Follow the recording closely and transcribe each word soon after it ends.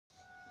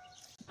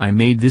I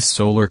made this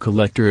solar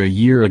collector a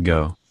year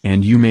ago,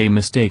 and you may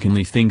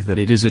mistakenly think that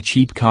it is a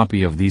cheap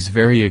copy of these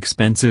very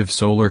expensive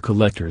solar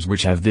collectors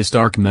which have this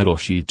dark metal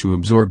sheet to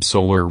absorb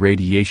solar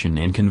radiation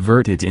and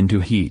convert it into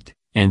heat,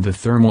 and the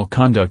thermal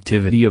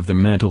conductivity of the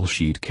metal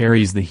sheet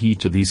carries the heat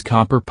to these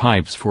copper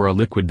pipes for a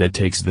liquid that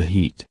takes the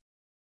heat.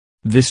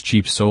 This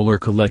cheap solar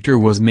collector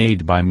was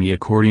made by me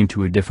according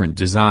to a different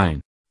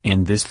design,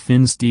 and this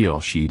thin steel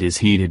sheet is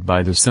heated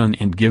by the sun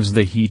and gives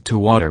the heat to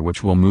water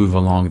which will move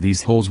along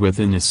these holes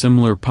within a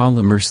similar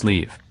polymer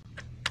sleeve.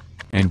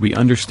 And we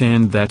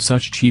understand that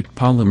such cheap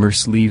polymer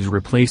sleeves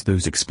replace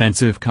those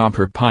expensive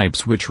copper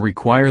pipes which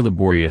require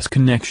laborious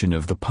connection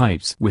of the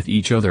pipes with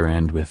each other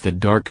and with the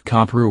dark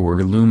copper or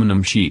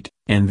aluminum sheet,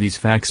 and these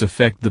facts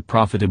affect the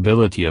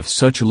profitability of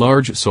such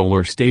large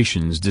solar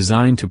stations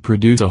designed to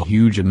produce a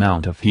huge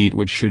amount of heat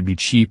which should be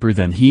cheaper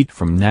than heat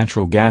from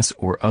natural gas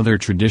or other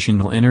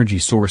traditional energy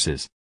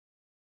sources.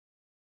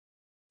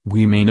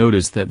 We may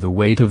notice that the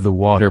weight of the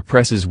water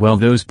presses well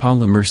those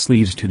polymer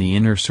sleeves to the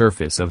inner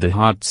surface of the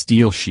hot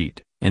steel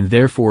sheet, and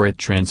therefore it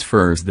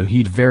transfers the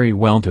heat very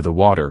well to the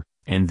water,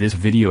 and this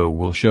video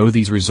will show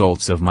these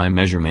results of my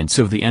measurements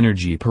of the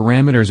energy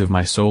parameters of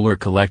my solar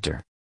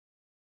collector.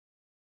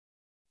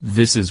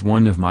 This is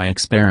one of my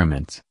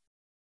experiments.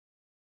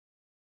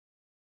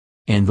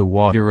 And the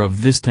water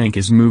of this tank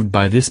is moved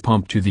by this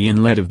pump to the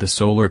inlet of the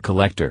solar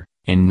collector.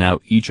 And now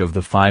each of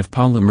the 5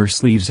 polymer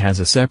sleeves has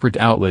a separate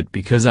outlet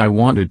because I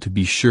wanted to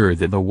be sure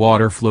that the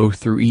water flow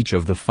through each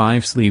of the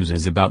 5 sleeves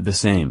is about the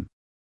same.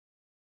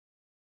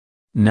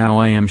 Now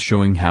I am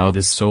showing how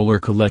this solar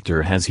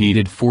collector has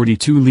heated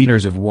 42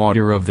 liters of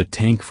water of the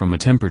tank from a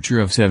temperature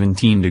of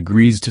 17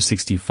 degrees to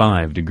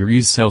 65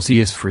 degrees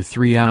Celsius for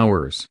 3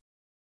 hours.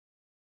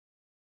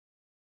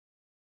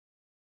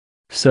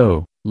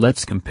 So,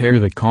 let's compare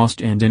the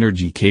cost and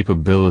energy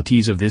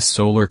capabilities of this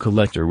solar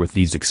collector with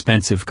these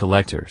expensive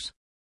collectors.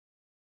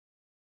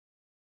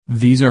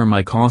 These are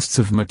my costs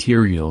of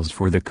materials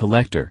for the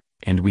collector,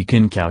 and we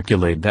can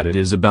calculate that it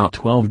is about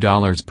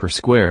 $12 per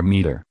square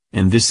meter,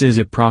 and this is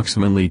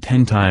approximately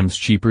 10 times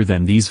cheaper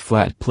than these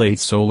flat-plate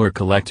solar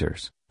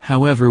collectors.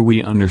 However,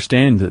 we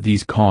understand that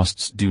these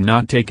costs do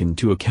not take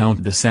into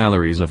account the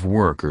salaries of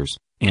workers,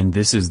 and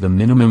this is the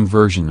minimum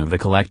version of the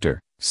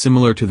collector.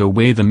 Similar to the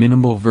way the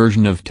minimal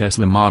version of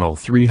Tesla Model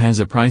 3 has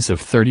a price of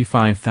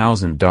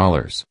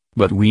 $35,000,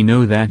 but we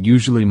know that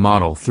usually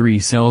Model 3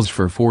 sells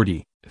for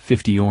 $40,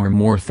 $50 or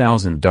more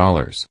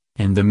 $1,000,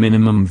 and the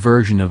minimum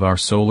version of our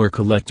solar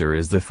collector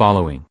is the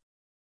following.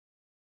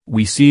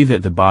 We see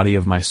that the body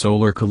of my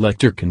solar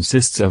collector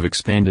consists of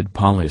expanded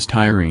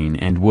polystyrene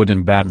and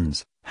wooden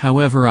battens.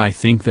 However, I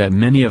think that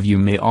many of you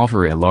may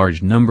offer a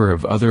large number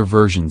of other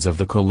versions of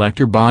the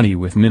collector body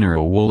with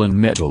mineral wool and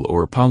metal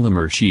or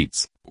polymer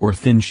sheets, or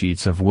thin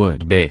sheets of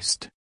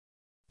wood-based.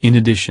 In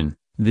addition,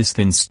 this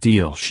thin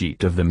steel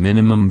sheet of the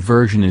minimum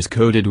version is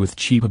coated with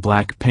cheap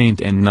black paint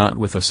and not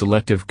with a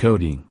selective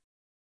coating.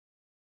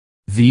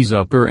 These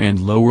upper and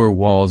lower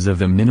walls of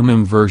the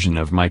minimum version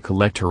of my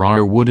collector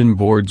are wooden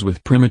boards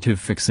with primitive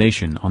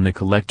fixation on the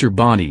collector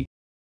body.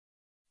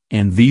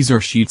 And these are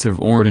sheets of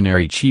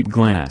ordinary cheap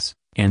glass,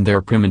 and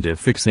their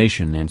primitive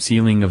fixation and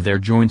sealing of their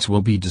joints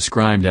will be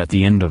described at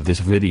the end of this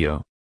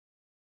video.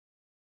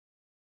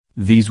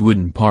 These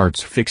wooden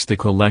parts fix the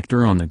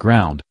collector on the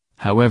ground.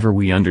 However,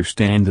 we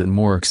understand that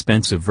more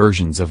expensive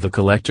versions of the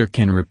collector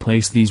can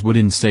replace these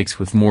wooden stakes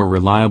with more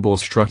reliable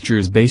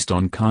structures based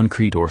on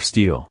concrete or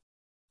steel.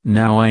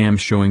 Now I am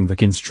showing the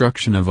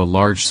construction of a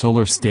large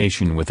solar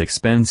station with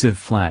expensive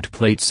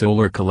flat-plate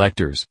solar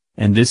collectors,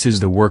 and this is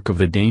the work of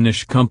the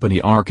Danish company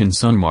Ark and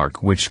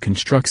Sunmark, which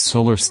constructs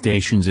solar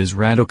stations is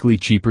radically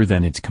cheaper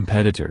than its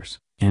competitors,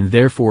 and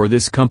therefore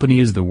this company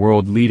is the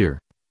world leader.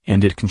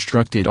 And it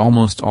constructed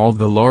almost all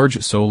the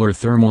large solar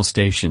thermal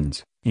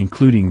stations,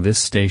 including this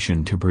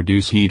station to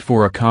produce heat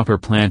for a copper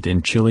plant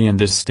in Chile and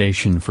this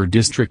station for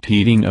district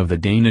heating of the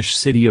Danish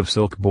city of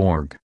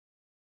Silkeborg.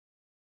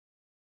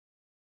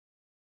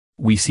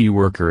 We see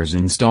workers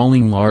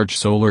installing large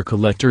solar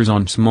collectors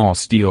on small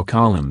steel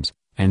columns,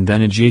 and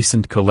then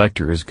adjacent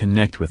collectors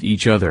connect with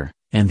each other,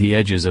 and the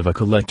edges of a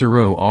collector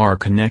row are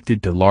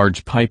connected to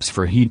large pipes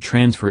for heat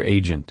transfer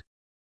agent.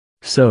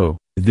 So,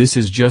 this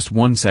is just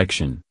one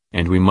section.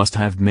 And we must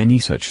have many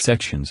such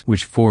sections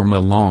which form a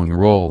long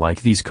row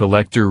like these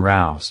collector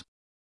rows.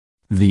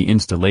 The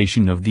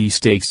installation of these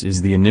stakes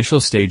is the initial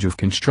stage of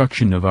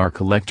construction of our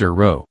collector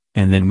row,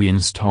 and then we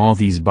install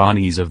these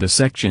bodies of the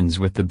sections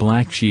with the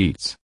black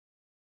sheets.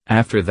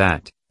 After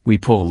that, we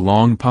pull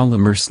long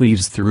polymer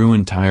sleeves through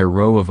entire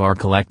row of our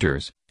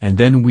collectors, and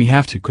then we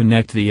have to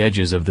connect the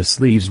edges of the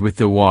sleeves with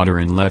the water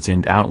inlets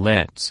and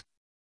outlets.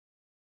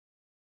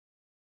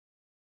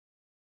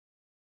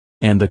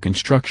 And the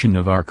construction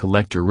of our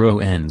collector row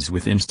ends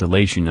with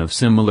installation of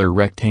similar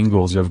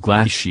rectangles of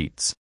glass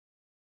sheets.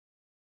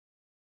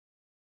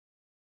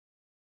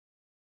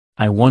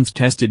 I once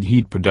tested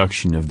heat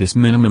production of this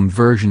minimum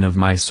version of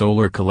my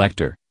solar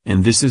collector,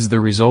 and this is the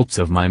results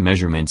of my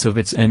measurements of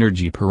its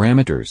energy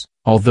parameters,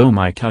 although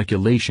my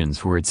calculations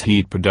for its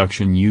heat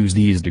production use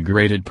these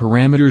degraded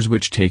parameters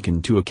which take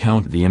into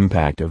account the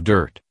impact of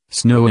dirt,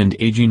 snow and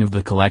aging of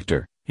the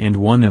collector, and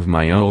one of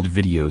my old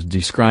videos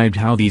described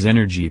how these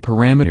energy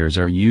parameters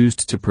are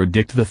used to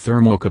predict the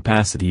thermal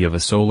capacity of a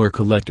solar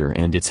collector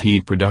and its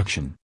heat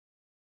production.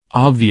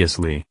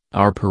 Obviously,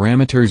 our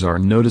parameters are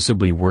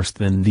noticeably worse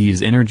than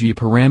these energy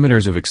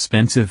parameters of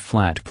expensive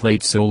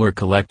flat-plate solar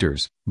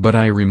collectors, but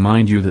I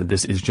remind you that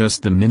this is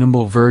just the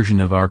minimal version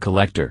of our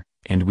collector,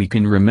 and we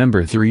can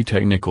remember three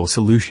technical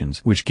solutions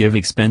which give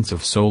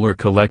expensive solar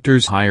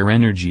collectors higher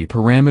energy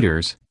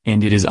parameters,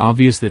 and it is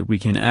obvious that we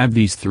can add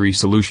these three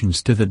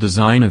solutions to the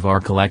design of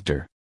our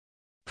collector.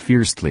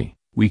 Firstly,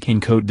 we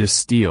can coat this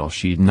steel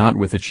sheet not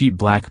with a cheap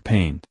black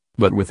paint,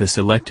 but with a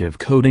selective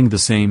coating the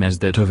same as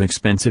that of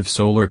expensive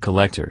solar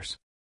collectors.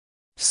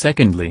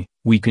 Secondly,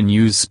 we can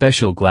use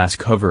special glass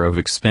cover of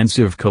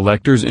expensive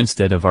collectors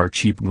instead of our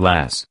cheap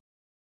glass.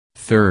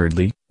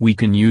 Thirdly, we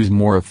can use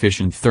more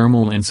efficient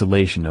thermal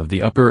insulation of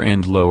the upper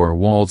and lower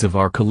walls of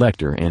our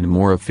collector and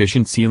more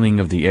efficient sealing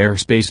of the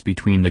airspace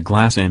between the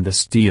glass and the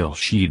steel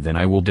sheet than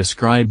I will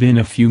describe in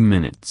a few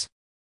minutes.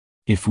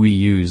 If we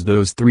use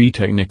those three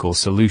technical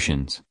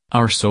solutions,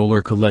 our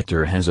solar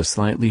collector has a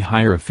slightly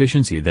higher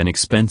efficiency than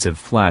expensive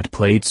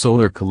flat-plate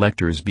solar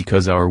collectors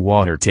because our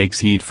water takes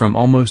heat from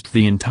almost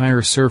the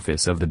entire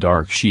surface of the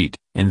dark sheet,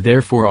 and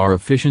therefore our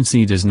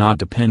efficiency does not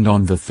depend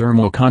on the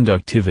thermal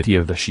conductivity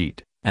of the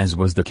sheet, as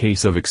was the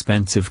case of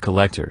expensive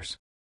collectors.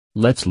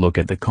 Let's look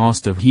at the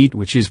cost of heat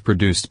which is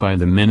produced by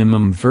the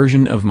minimum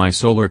version of my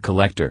solar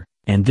collector,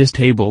 and this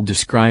table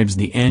describes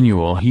the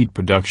annual heat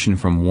production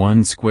from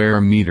 1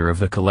 square meter of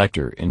the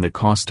collector and the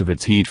cost of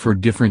its heat for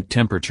different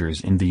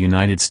temperatures in the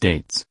United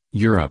States,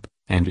 Europe,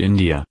 and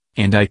India,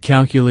 and I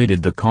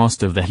calculated the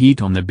cost of the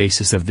heat on the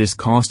basis of this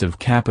cost of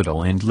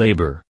capital and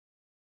labor.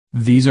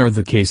 These are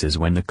the cases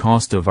when the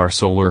cost of our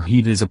solar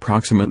heat is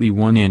approximately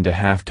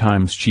 1.5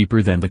 times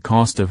cheaper than the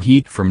cost of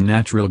heat from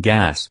natural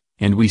gas,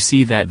 and we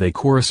see that they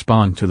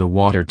correspond to the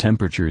water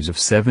temperatures of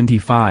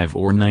 75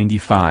 or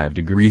 95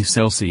 degrees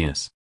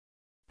Celsius.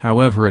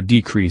 However, a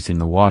decrease in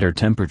the water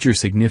temperature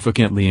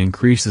significantly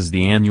increases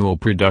the annual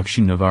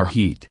production of our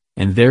heat,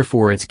 and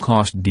therefore its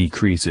cost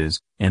decreases,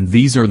 and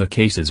these are the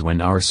cases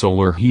when our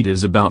solar heat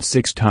is about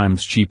 6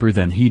 times cheaper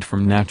than heat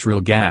from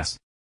natural gas.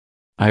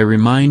 I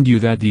remind you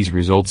that these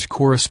results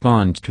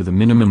correspond to the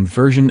minimum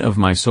version of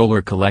my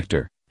solar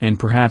collector, and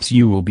perhaps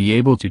you will be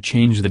able to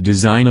change the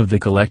design of the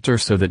collector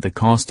so that the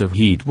cost of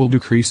heat will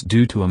decrease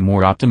due to a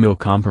more optimal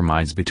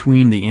compromise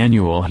between the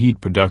annual heat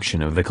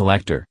production of the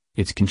collector,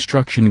 its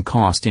construction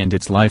cost and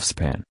its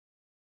lifespan.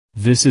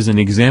 This is an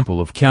example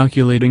of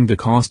calculating the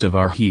cost of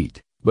our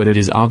heat, but it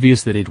is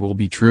obvious that it will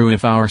be true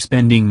if our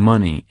spending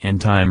money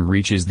and time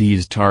reaches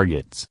these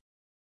targets.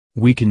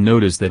 We can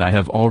notice that I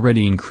have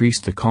already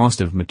increased the cost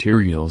of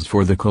materials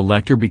for the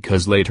collector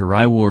because later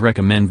I will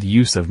recommend the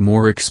use of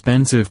more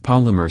expensive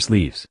polymer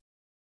sleeves.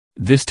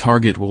 This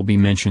target will be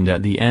mentioned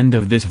at the end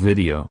of this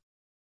video.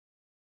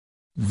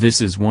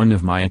 This is one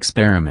of my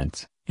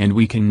experiments, and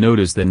we can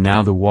notice that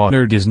now the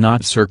water does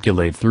not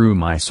circulate through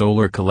my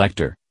solar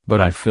collector, but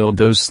I filled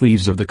those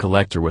sleeves of the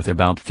collector with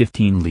about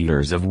 15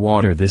 liters of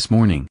water this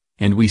morning,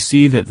 and we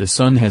see that the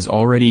sun has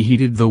already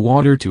heated the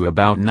water to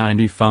about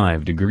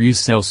 95 degrees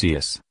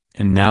Celsius.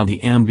 And now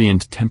the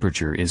ambient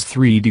temperature is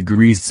 3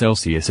 degrees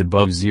Celsius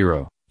above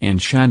zero, and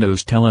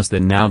shadows tell us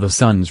that now the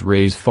sun's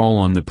rays fall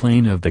on the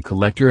plane of the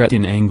collector at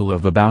an angle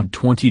of about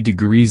 20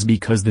 degrees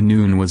because the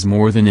noon was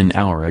more than an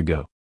hour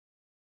ago.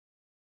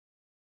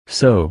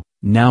 So,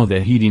 now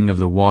the heating of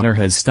the water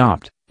has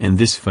stopped, and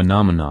this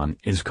phenomenon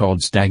is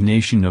called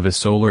stagnation of a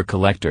solar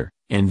collector,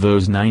 and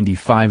those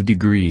 95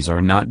 degrees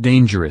are not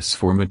dangerous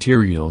for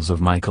materials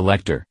of my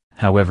collector.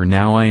 However,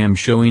 now I am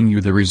showing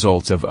you the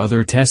results of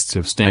other tests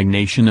of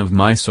stagnation of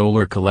my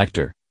solar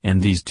collector,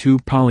 and these two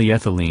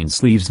polyethylene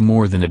sleeves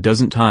more than a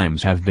dozen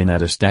times have been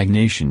at a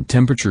stagnation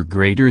temperature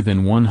greater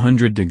than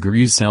 100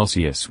 degrees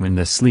Celsius when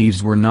the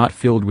sleeves were not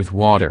filled with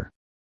water.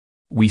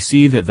 We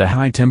see that the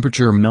high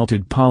temperature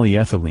melted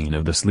polyethylene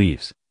of the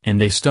sleeves,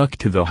 and they stuck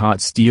to the hot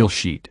steel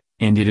sheet,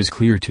 and it is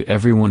clear to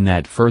everyone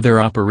that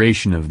further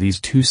operation of these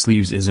two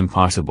sleeves is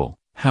impossible.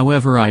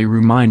 However, I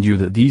remind you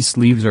that these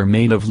sleeves are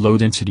made of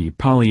low-density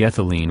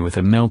polyethylene with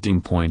a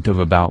melting point of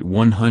about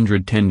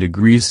 110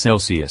 degrees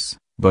Celsius,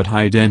 but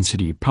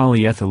high-density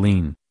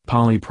polyethylene,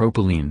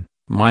 polypropylene,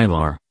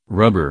 mylar,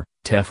 rubber,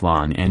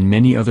 Teflon and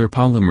many other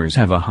polymers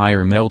have a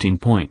higher melting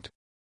point.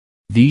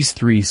 These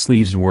three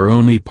sleeves were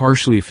only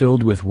partially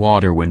filled with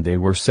water when they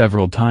were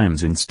several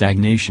times in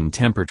stagnation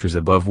temperatures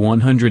above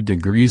 100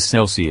 degrees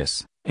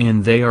Celsius,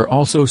 and they are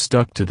also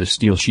stuck to the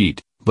steel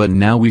sheet. But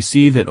now we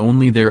see that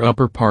only their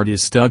upper part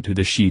is stuck to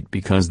the sheet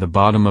because the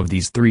bottom of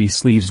these three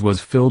sleeves was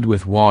filled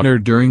with water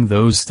during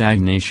those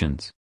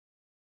stagnations.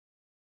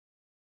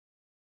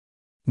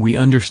 We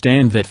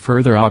understand that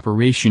further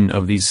operation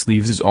of these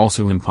sleeves is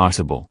also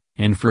impossible,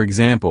 and for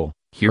example,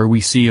 here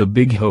we see a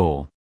big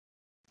hole.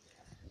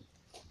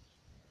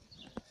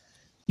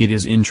 It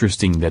is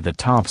interesting that the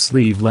top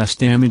sleeve less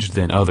damaged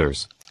than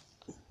others.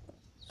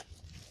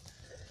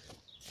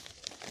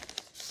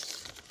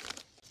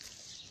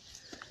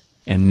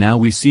 And now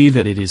we see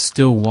that it is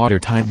still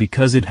watertight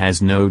because it has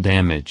no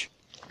damage.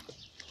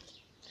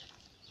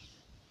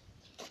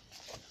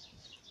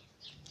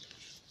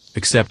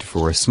 Except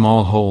for a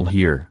small hole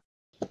here.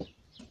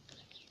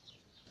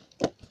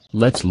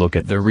 Let's look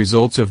at the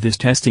results of this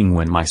testing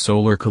when my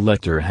solar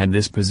collector had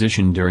this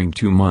position during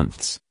 2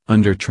 months,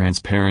 under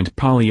transparent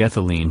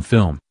polyethylene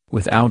film,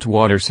 without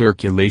water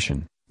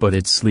circulation, but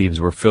its sleeves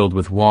were filled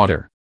with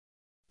water.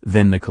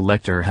 Then the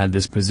collector had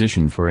this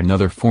position for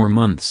another 4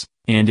 months,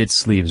 and its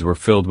sleeves were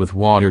filled with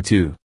water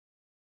too.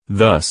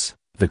 Thus,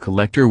 the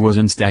collector was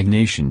in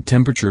stagnation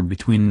temperature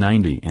between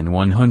 90 and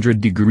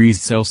 100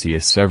 degrees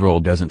Celsius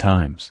several dozen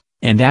times,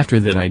 and after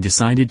that I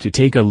decided to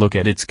take a look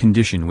at its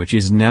condition, which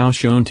is now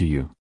shown to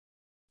you.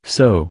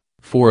 So,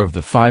 4 of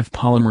the 5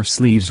 polymer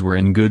sleeves were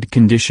in good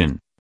condition.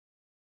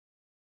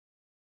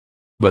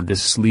 But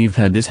this sleeve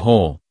had this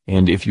hole,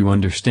 and if you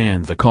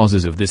understand the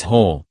causes of this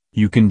hole,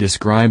 you can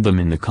describe them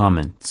in the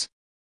comments.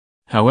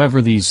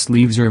 However, these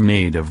sleeves are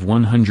made of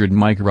 100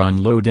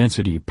 micron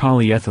low-density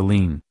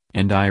polyethylene,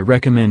 and I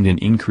recommend an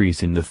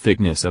increase in the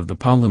thickness of the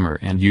polymer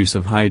and use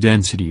of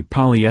high-density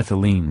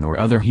polyethylene or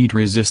other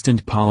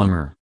heat-resistant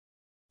polymer.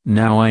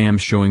 Now I am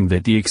showing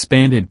that the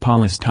expanded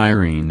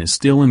polystyrene is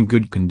still in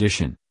good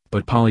condition,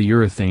 but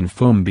polyurethane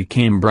foam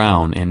became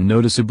brown and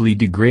noticeably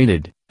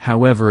degraded.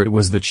 However, it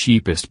was the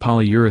cheapest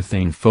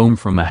polyurethane foam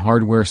from a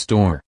hardware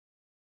store.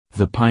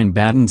 The pine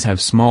battens have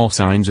small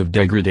signs of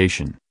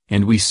degradation,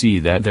 and we see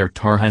that their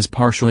tar has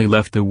partially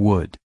left the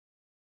wood.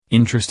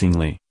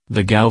 Interestingly,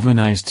 the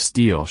galvanized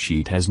steel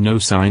sheet has no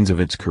signs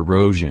of its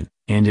corrosion,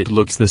 and it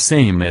looks the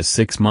same as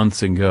 6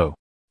 months ago.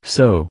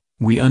 So,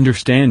 we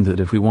understand that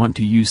if we want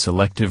to use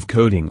selective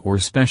coating or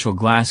special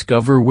glass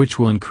cover which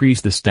will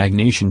increase the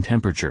stagnation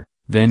temperature,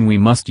 then we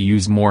must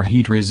use more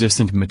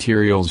heat-resistant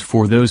materials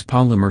for those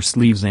polymer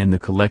sleeves and the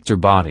collector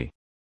body.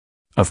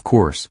 Of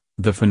course,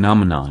 the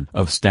phenomenon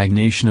of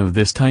stagnation of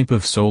this type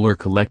of solar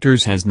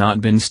collectors has not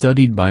been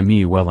studied by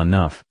me well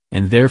enough,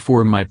 and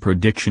therefore my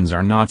predictions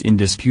are not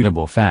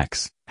indisputable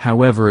facts.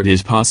 However, it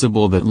is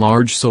possible that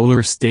large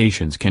solar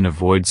stations can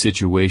avoid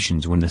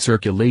situations when the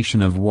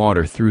circulation of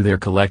water through their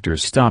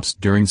collectors stops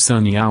during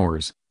sunny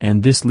hours,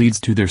 and this leads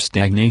to their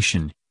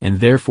stagnation, and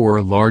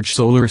therefore large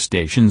solar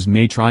stations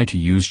may try to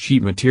use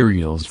cheap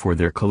materials for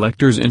their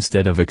collectors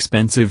instead of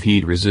expensive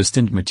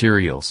heat-resistant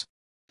materials.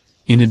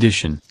 In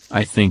addition,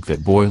 I think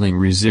that boiling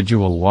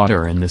residual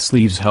water in the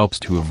sleeves helps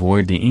to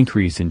avoid the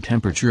increase in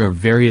temperature of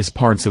various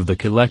parts of the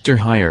collector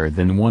higher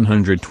than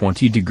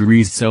 120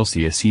 degrees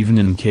Celsius, even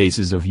in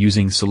cases of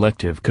using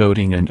selective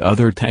coating and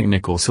other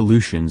technical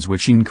solutions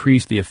which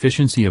increase the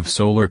efficiency of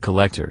solar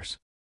collectors.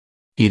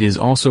 It is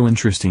also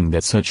interesting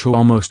that such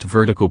almost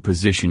vertical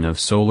position of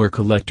solar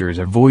collectors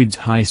avoids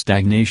high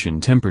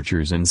stagnation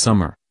temperatures in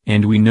summer,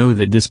 and we know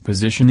that this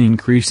position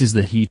increases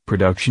the heat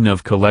production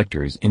of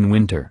collectors in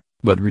winter,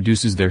 but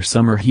reduces their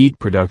summer heat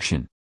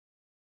production.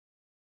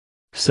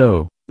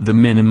 So, the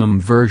minimum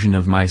version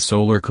of my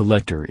solar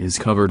collector is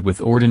covered with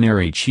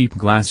ordinary cheap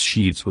glass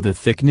sheets with a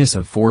thickness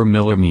of 4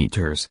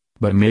 mm,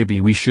 but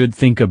maybe we should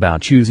think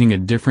about choosing a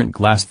different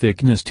glass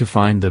thickness to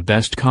find the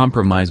best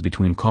compromise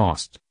between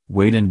cost,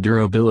 weight and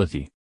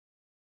durability.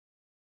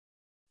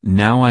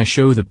 Now I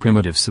show the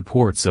primitive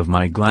supports of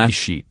my glass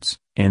sheets,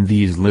 and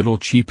these little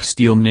cheap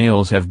steel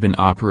nails have been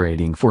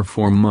operating for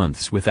 4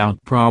 months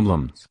without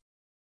problems.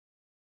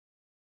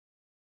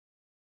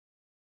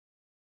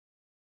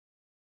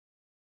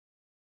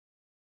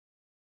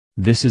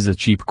 This is a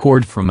cheap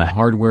cord from a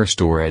hardware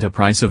store at a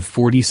price of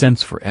 40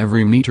 cents for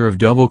every meter of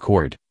double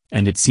cord,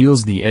 and it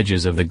seals the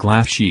edges of the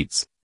glass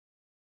sheets.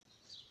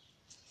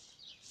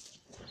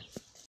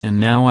 And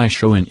now I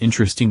show an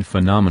interesting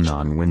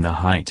phenomenon when the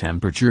high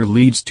temperature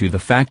leads to the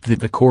fact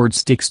that the cord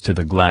sticks to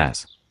the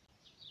glass.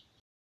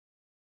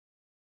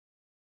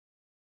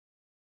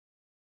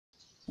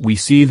 We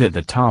see that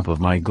the top of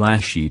my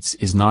glass sheets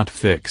is not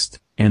fixed,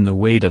 and the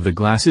weight of the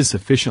glass is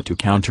sufficient to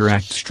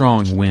counteract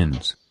strong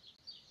winds.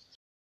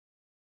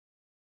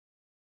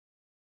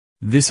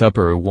 This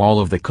upper wall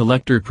of the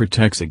collector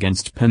protects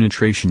against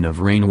penetration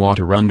of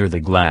rainwater under the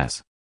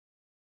glass.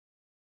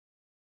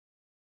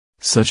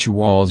 Such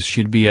walls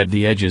should be at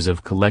the edges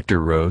of collector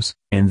rows,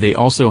 and they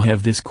also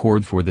have this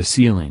cord for the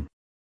sealing.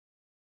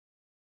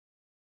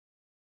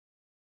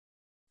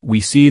 We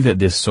see that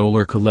this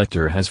solar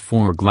collector has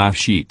 4 glass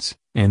sheets,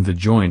 and the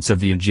joints of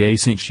the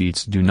adjacent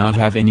sheets do not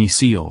have any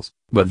seals,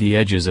 but the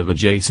edges of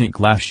adjacent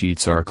glass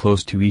sheets are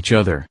close to each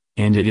other.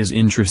 And it is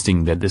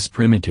interesting that this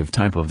primitive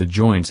type of the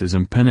joints is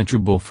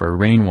impenetrable for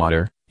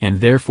rainwater,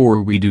 and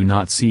therefore we do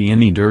not see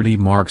any dirty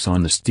marks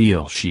on the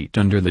steel sheet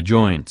under the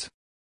joints.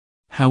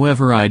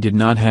 However, I did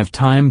not have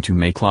time to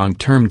make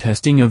long-term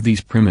testing of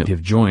these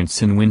primitive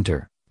joints in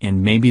winter,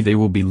 and maybe they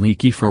will be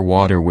leaky for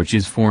water which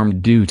is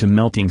formed due to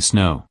melting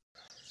snow.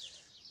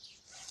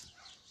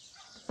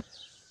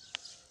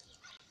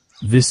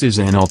 This is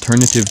an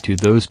alternative to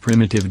those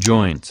primitive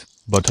joints,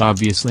 but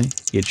obviously,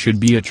 it should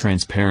be a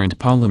transparent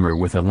polymer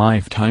with a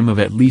lifetime of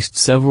at least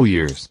several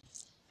years.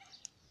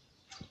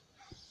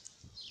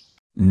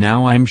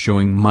 Now I'm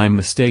showing my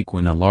mistake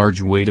when a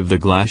large weight of the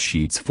glass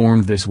sheets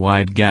formed this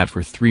wide gap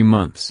for 3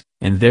 months,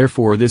 and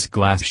therefore this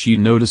glass sheet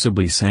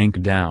noticeably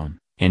sank down,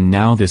 and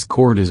now this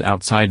cord is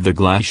outside the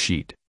glass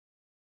sheet.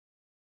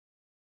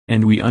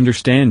 And we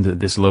understand that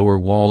this lower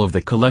wall of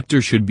the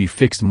collector should be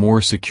fixed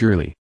more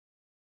securely.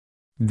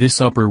 This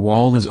upper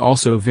wall is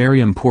also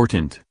very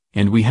important,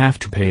 and we have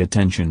to pay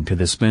attention to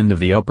the bend of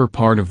the upper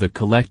part of the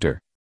collector.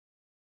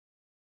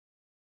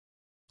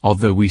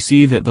 Although we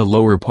see that the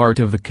lower part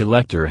of the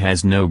collector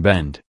has no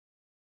bend.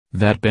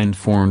 That bend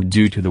formed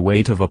due to the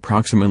weight of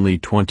approximately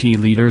 20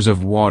 liters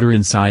of water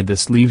inside the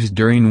sleeves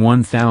during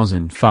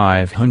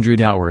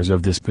 1,500 hours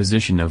of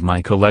disposition of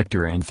my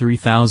collector and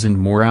 3,000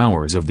 more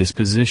hours of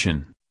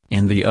disposition,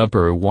 and the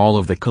upper wall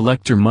of the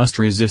collector must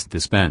resist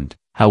this bend.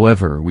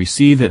 However, we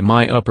see that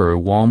my upper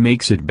wall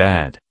makes it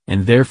bad,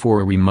 and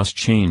therefore we must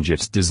change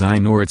its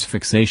design or its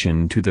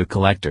fixation to the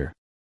collector.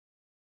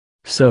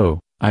 So,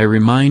 I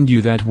remind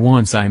you that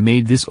once I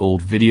made this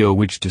old video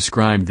which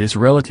described this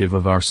relative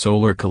of our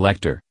solar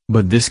collector,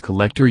 but this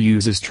collector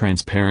uses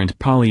transparent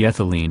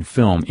polyethylene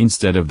film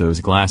instead of those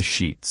glass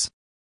sheets.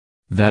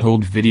 That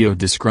old video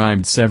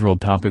described several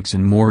topics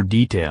in more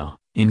detail,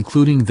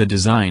 including the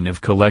design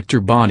of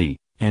collector body,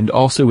 and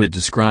also it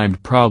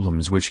described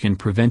problems which can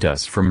prevent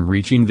us from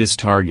reaching this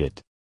target.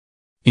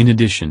 In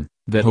addition,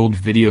 that old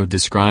video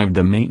described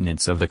the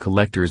maintenance of the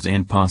collectors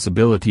and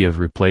possibility of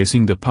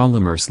replacing the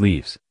polymer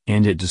sleeves,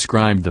 and it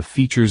described the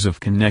features of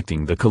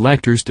connecting the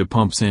collectors to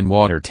pumps and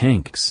water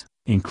tanks,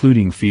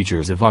 including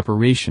features of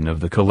operation of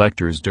the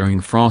collectors during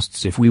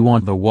frosts if we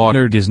want the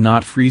water does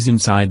not freeze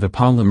inside the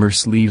polymer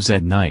sleeves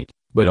at night,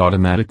 but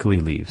automatically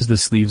leaves the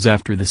sleeves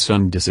after the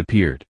sun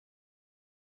disappeared.